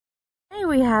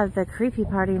Finally, we have the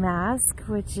CreepyParty mask,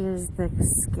 which is the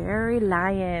scary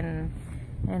lion.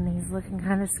 And he's looking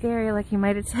kind of scary, like he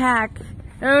might attack.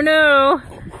 Oh no!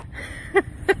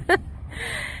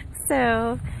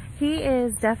 So, he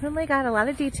is definitely got a lot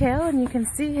of detail, and you can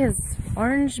see his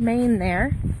orange mane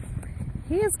there.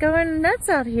 He is going nuts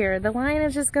out here. The lion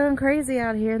is just going crazy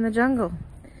out here in the jungle.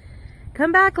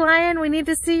 Come back, lion. We need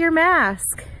to see your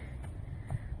mask.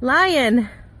 Lion!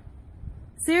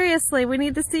 Seriously, we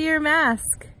need to see your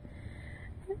mask.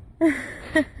 So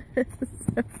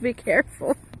be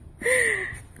careful.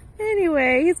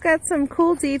 Anyway, he's got some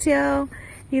cool detail.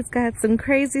 He's got some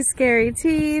crazy, scary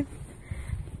teeth.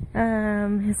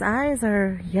 His eyes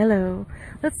are yellow.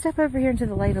 Let's step over here into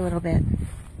the light a little bit,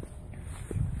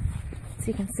 so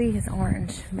you can see his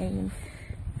orange mane.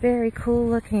 Very cool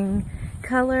looking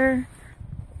color.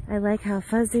 I like how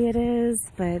fuzzy it is,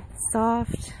 but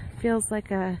soft. Feels like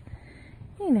a,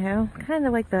 you know, kind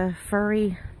of like the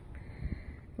furry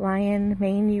lion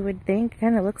mane you would think.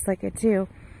 Kind of looks like it too.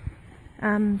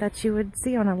 That you would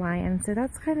see on a lion. So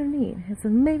that's kind of neat. It's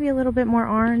maybe a little bit more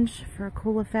orange for a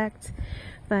cool effect,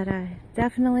 but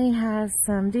definitely has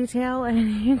some detail,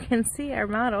 and you can see our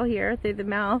model here through the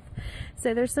mouth.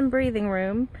 So there's some breathing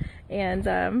room,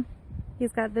 and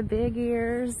he's got the big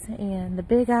ears and the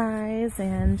big eyes,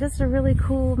 and just a really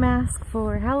cool mask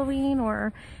for Halloween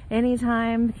or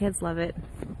anytime. The kids love it.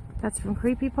 That's from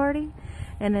CreepyParty,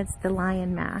 and it's the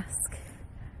lion mask.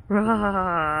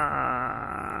 Rah!